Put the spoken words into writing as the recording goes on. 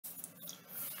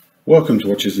Welcome to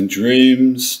Watches and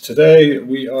Dreams. Today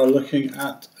we are looking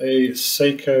at a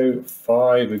Seiko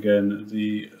 5 again,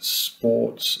 the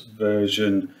sports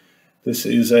version. This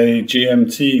is a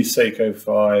GMT Seiko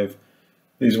 5.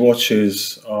 These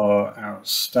watches are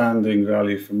outstanding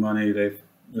value for money. They've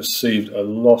received a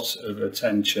lot of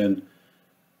attention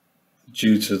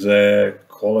due to their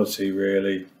quality,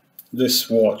 really.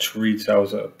 This watch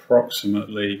retails at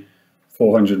approximately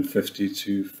 $450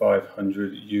 to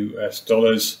 $500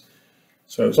 US.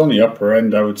 So it's on the upper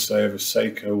end, I would say, of a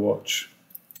Seiko watch,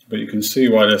 but you can see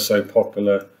why they're so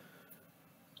popular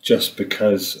just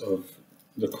because of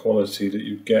the quality that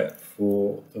you get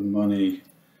for the money.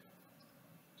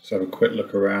 Let's have a quick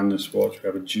look around this watch. We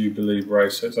have a Jubilee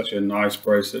bracelet. It's actually a nice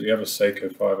bracelet. The other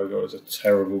Seiko 5 I got was a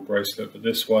terrible bracelet, but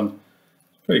this one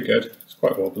is pretty good. It's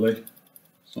quite wobbly.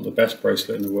 It's not the best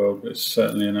bracelet in the world, but it's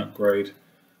certainly an upgrade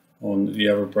on the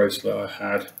other bracelet I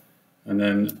had. And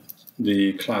then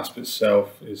the clasp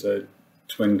itself is a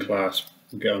twin clasp.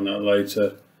 We'll get on that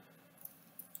later.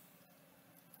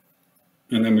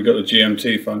 And then we've got the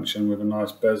GMT function with a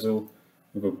nice bezel,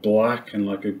 with a black and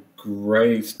like a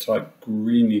grey type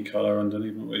greeny colour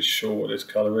underneath. I'm not really sure what this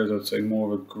colour is. I'd say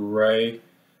more of a grey,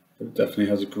 but it definitely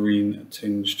has a green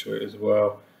tinge to it as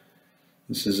well.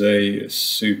 This is a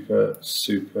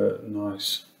super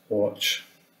nice watch.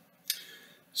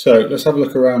 So let's have a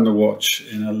look around the watch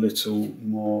in a little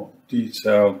more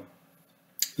detail.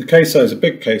 The case size is a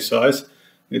big case size.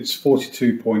 It's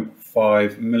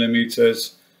 42.5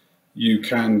 millimeters. You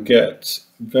can get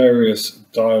various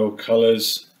dial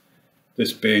colors,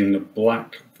 this being the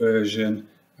black version,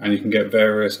 and you can get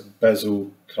various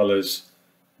bezel colors.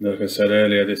 Like I said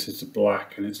earlier, this is the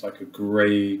black and it's like a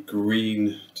grey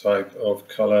green type of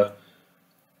color.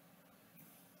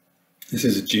 This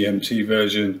is a GMT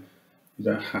version. You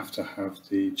don't have to have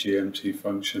the GMT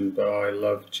function, but I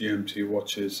love GMT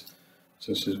watches,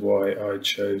 so this is why I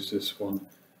chose this one.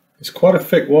 It's quite a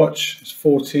thick watch. It's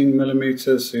 14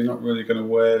 millimeters, so you're not really going to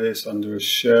wear this under a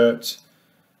shirt.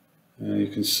 You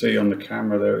can see on the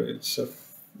camera there, it's a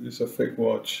thick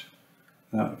watch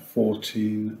at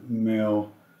 14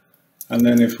 mil. And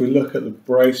then if we look at the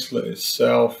bracelet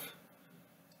itself,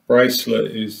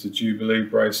 bracelet is the Jubilee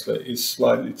bracelet. It's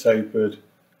slightly tapered,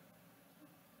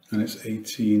 and it's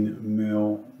 18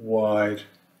 mil wide.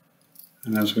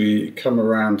 And as we come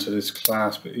around to this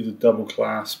clasp, it is a double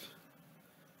clasp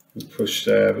with push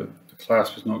there, but the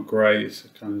clasp is not great. It's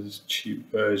kind of this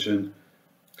cheap version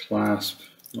clasp,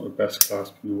 not the best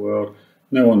clasp in the world.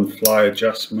 No on-fly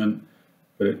adjustment,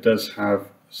 but it does have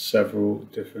several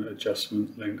different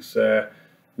adjustment links there,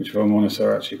 which if I'm honest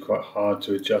are actually quite hard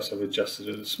to adjust. I've adjusted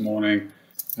it this morning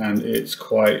and it's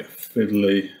quite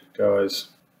fiddly, guys.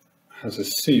 Has a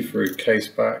see-through case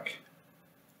back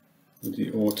with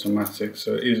the automatic,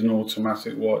 so it is an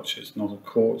automatic watch, it's not a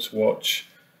quartz watch,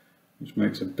 which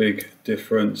makes a big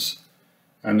difference.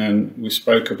 And then we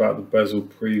spoke about the bezel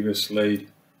previously.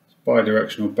 It's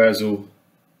bi-directional bezel.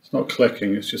 It's not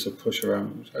clicking, it's just a push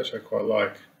around, which actually I quite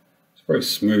like. It's very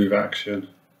smooth action.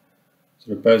 So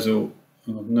the bezel,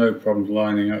 I have no problems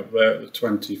lining up there at the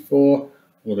 24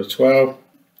 or the 12.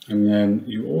 And then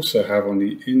you also have on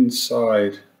the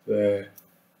inside there,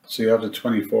 so you have the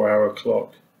 24-hour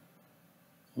clock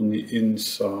on the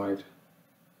inside,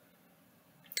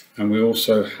 and we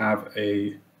also have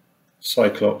a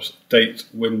Cyclops date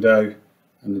window,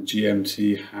 and the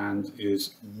GMT hand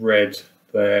is red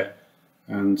there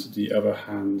and the other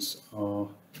hands are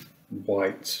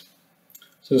white.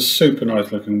 So it's a super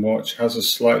nice looking watch. Has a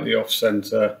slightly off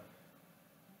center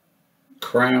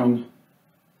crown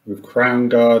with crown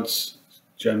guards,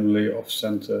 generally off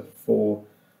center for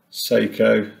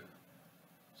Seiko.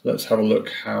 So let's have a look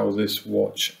how this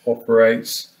watch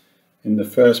operates. In the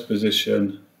first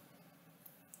position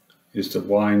is the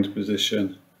wind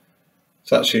position.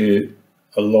 It's actually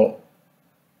a lot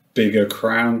bigger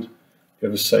crown. The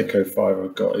other Seiko 5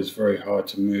 I've got is very hard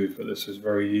to move, but this is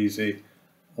very easy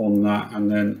on that.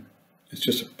 And then it's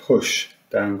just a push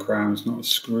down crown, it's not a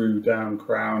screw down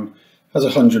crown. Has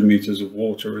 100 meters of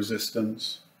water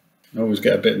resistance. I always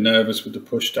get a bit nervous with the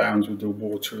push downs with the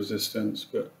water resistance,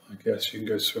 but I guess you can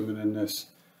go swimming in this,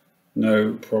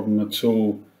 no problem at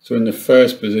all. So in the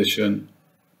first position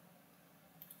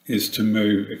is to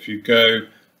move. If you go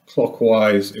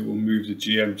clockwise, it will move the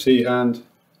GMT hand.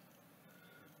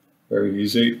 Very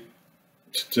easy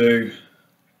to do.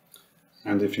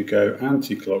 And if you go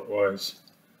anti-clockwise,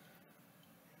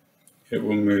 it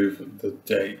will move the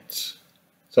date.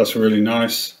 So that's really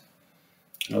nice.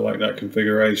 I like that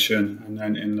configuration. And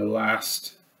then in the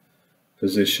last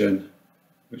position,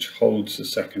 which holds the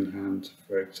second hand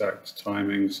for exact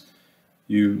timings,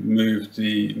 you move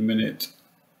the minute,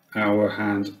 hour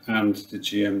hand and the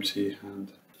GMT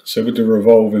hand. So with the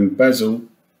revolving bezel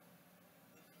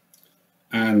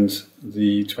and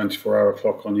the 24-hour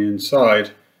clock on the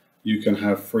inside, you can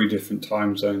have 3 different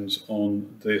time zones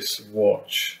on this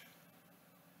watch,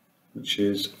 which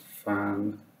is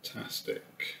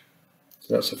fantastic.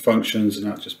 So that's the functions, and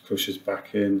that just pushes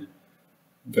back in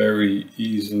very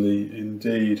easily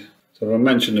indeed. So I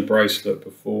mentioned the bracelet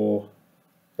before.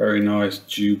 Very nice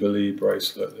Jubilee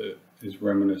bracelet that is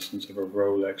reminiscent of a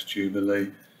Rolex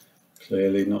Jubilee.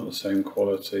 Clearly not the same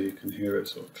quality. You can hear it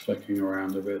sort of clicking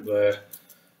around a bit there.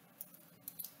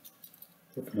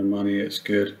 But for the money, it's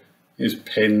good. Here's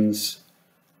pins.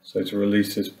 So to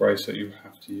release this bracelet, you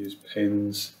have to use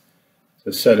pins.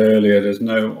 As I said earlier, there's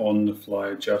no on-the-fly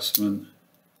adjustment.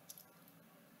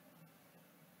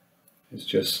 It's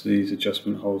just these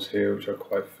adjustment holes here, which are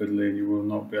quite fiddly, and you will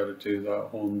not be able to do that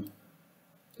on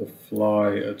the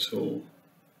fly at all.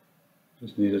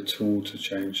 Just need a tool to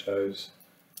change those.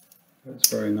 That's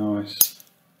very nice.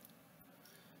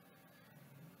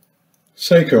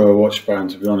 Seiko watch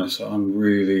band, to be honest, I'm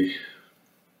really,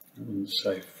 I wouldn't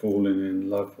say falling in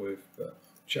love with, but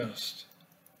just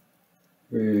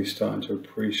really starting to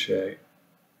appreciate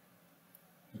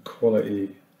the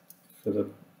quality for the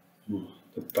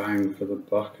bang for the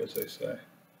buck, as they say.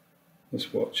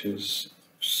 This watch is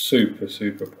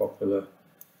super popular,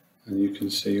 and you can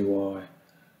see why.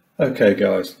 Okay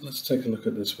guys, let's take a look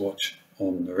at this watch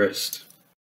on the wrist.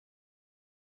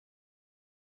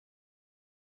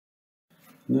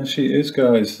 And there she is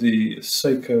guys, the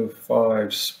Seiko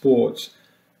 5 Sports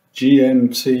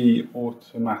GMT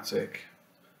automatic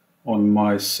on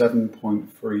my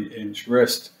 7.3 inch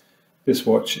wrist. This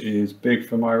watch is big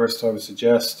for my wrist, I would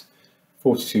suggest.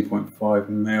 42.5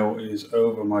 mil is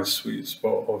over my sweet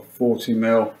spot of 40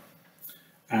 mil,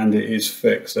 and it is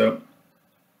fixed. So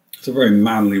it's a very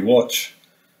manly watch.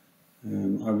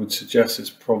 I would suggest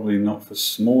it's probably not for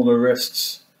smaller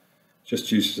wrists, just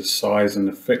due to the size and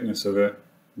the thickness of it.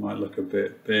 Might look a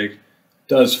bit big.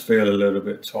 Does feel a little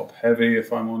bit top heavy,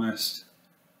 if I'm honest,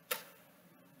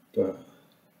 but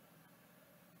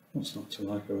what's not to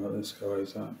like about this,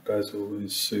 guys? That bezel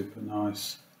is super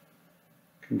nice.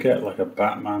 You can get like a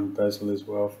Batman bezel as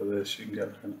well for this. You can get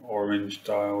like an orange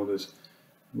dial. There's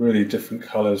really different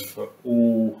colors for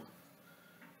all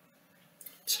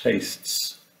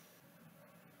tastes.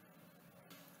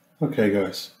 Okay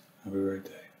guys, have a great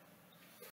day.